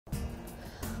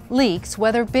Leaks,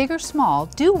 whether big or small,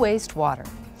 do waste water.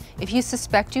 If you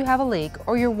suspect you have a leak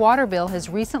or your water bill has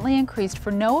recently increased for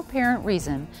no apparent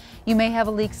reason, you may have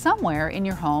a leak somewhere in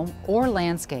your home or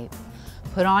landscape.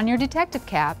 Put on your detective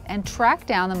cap and track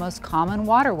down the most common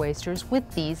water wasters with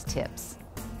these tips.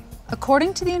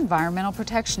 According to the Environmental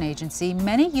Protection Agency,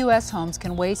 many U.S. homes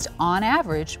can waste, on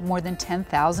average, more than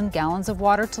 10,000 gallons of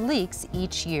water to leaks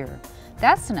each year.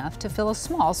 That's enough to fill a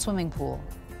small swimming pool.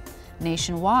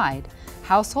 Nationwide,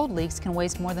 household leaks can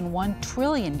waste more than 1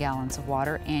 trillion gallons of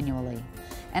water annually,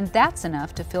 and that's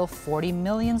enough to fill 40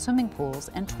 million swimming pools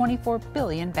and 24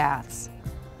 billion baths.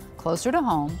 Closer to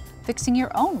home, fixing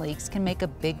your own leaks can make a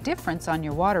big difference on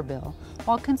your water bill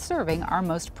while conserving our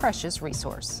most precious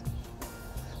resource.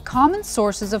 Common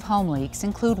sources of home leaks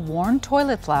include worn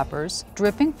toilet flappers,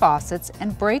 dripping faucets,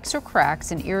 and breaks or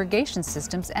cracks in irrigation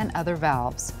systems and other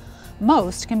valves.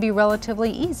 Most can be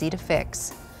relatively easy to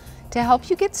fix. To help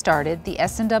you get started, the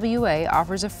SNWA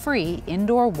offers a free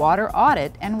indoor water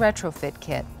audit and retrofit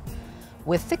kit.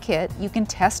 With the kit, you can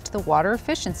test the water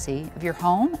efficiency of your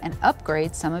home and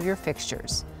upgrade some of your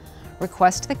fixtures.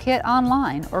 Request the kit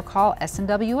online or call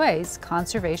SNWA's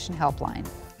Conservation Helpline.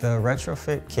 The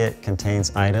retrofit kit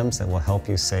contains items that will help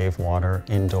you save water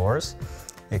indoors.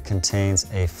 It contains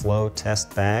a flow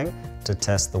test bag to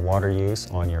test the water use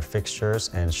on your fixtures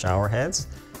and shower heads.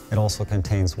 It also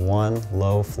contains 1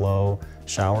 low flow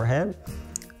shower head,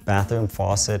 bathroom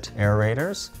faucet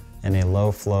aerators, and a low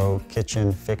flow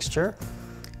kitchen fixture.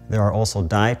 There are also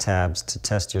dye tabs to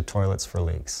test your toilets for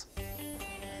leaks.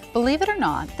 Believe it or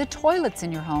not, the toilets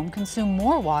in your home consume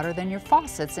more water than your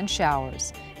faucets and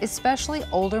showers, especially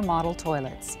older model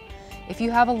toilets. If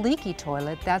you have a leaky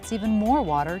toilet, that's even more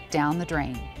water down the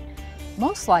drain.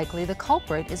 Most likely, the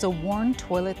culprit is a worn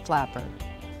toilet flapper.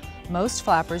 Most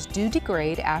flappers do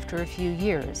degrade after a few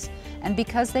years, and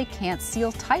because they can't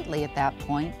seal tightly at that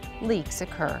point, leaks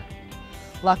occur.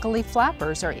 Luckily,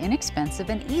 flappers are inexpensive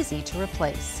and easy to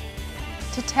replace.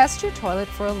 To test your toilet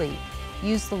for a leak,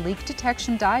 use the leak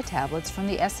detection dye tablets from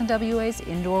the SNWA's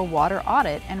Indoor Water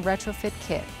Audit and Retrofit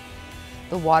Kit.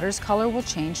 The water's color will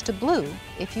change to blue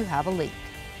if you have a leak.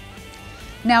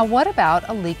 Now, what about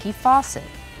a leaky faucet?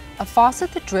 A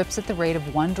faucet that drips at the rate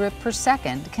of 1 drip per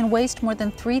second can waste more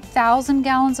than 3,000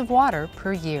 gallons of water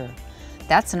per year.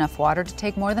 That's enough water to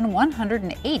take more than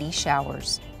 180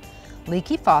 showers.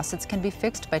 Leaky faucets can be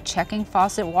fixed by checking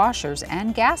faucet washers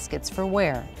and gaskets for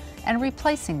wear and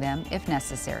replacing them if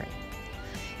necessary.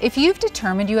 If you've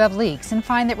determined you have leaks and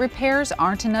find that repairs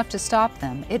aren't enough to stop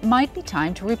them, it might be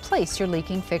time to replace your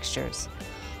leaking fixtures.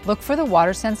 Look for the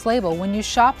WaterSense label when you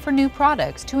shop for new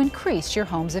products to increase your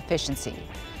home's efficiency.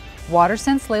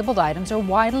 WaterSense labeled items are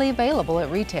widely available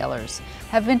at retailers,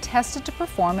 have been tested to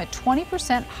perform at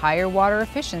 20% higher water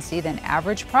efficiency than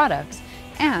average products,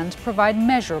 and provide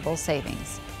measurable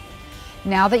savings.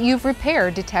 Now that you've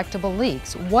repaired detectable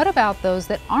leaks, what about those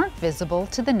that aren't visible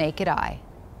to the naked eye?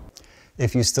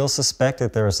 If you still suspect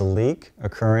that there is a leak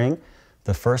occurring,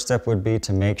 the first step would be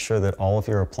to make sure that all of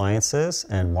your appliances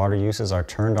and water uses are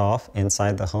turned off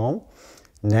inside the home.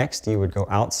 Next, you would go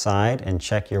outside and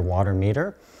check your water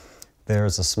meter.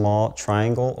 There's a small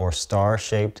triangle or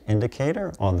star-shaped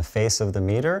indicator on the face of the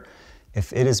meter.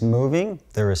 If it is moving,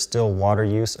 there is still water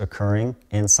use occurring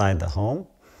inside the home.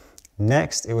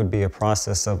 Next, it would be a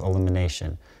process of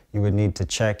elimination. You would need to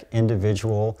check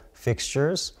individual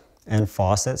fixtures and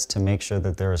faucets to make sure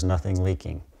that there is nothing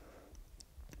leaking.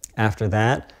 After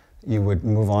that, you would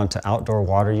move on to outdoor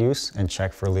water use and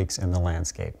check for leaks in the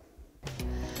landscape.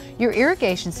 Your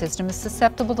irrigation system is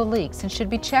susceptible to leaks and should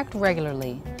be checked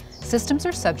regularly. Systems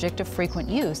are subject to frequent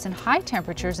use and high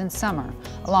temperatures in summer,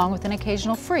 along with an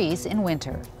occasional freeze in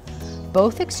winter.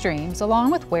 Both extremes,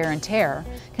 along with wear and tear,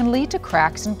 can lead to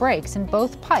cracks and breaks in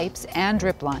both pipes and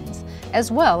drip lines,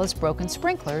 as well as broken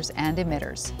sprinklers and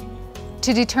emitters.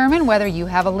 To determine whether you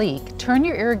have a leak, turn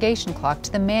your irrigation clock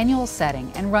to the manual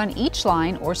setting and run each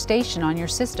line or station on your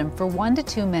system for 1 to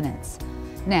 2 minutes.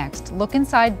 Next, look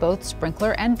inside both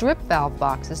sprinkler and drip valve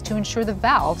boxes to ensure the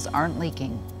valves aren't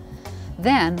leaking.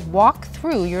 Then, walk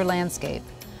through your landscape.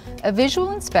 A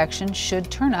visual inspection should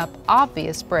turn up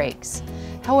obvious breaks.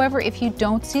 However, if you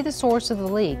don't see the source of the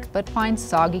leak but find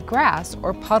soggy grass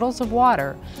or puddles of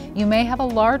water, you may have a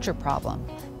larger problem,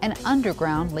 an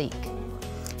underground leak.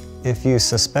 If you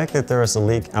suspect that there is a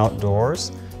leak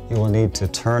outdoors, you will need to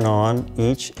turn on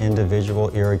each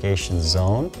individual irrigation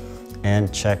zone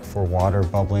and check for water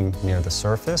bubbling near the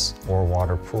surface or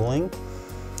water pooling.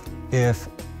 If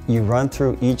you run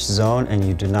through each zone and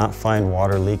you do not find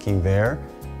water leaking there,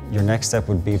 your next step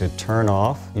would be to turn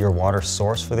off your water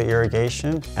source for the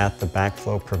irrigation at the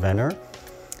backflow preventer.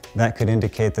 that could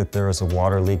indicate that there is a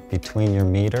water leak between your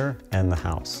meter and the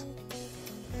house.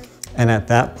 And at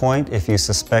that point, if you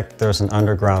suspect there's an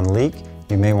underground leak,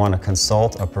 you may want to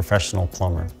consult a professional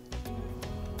plumber.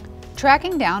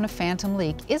 Tracking down a phantom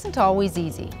leak isn't always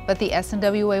easy, but the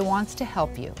SNWA wants to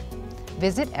help you.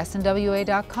 Visit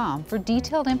snwa.com for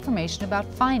detailed information about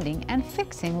finding and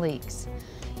fixing leaks.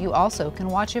 You also can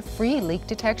watch a free leak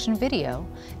detection video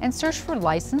and search for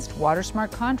licensed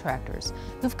WaterSmart contractors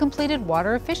who've completed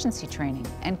water efficiency training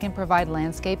and can provide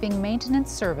landscaping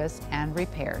maintenance service and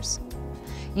repairs.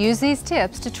 Use these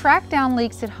tips to track down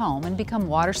leaks at home and become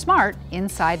water smart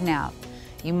inside and out.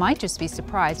 You might just be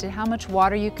surprised at how much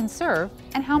water you conserve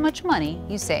and how much money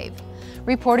you save.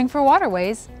 Reporting for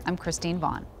Waterways, I'm Christine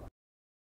Vaughn.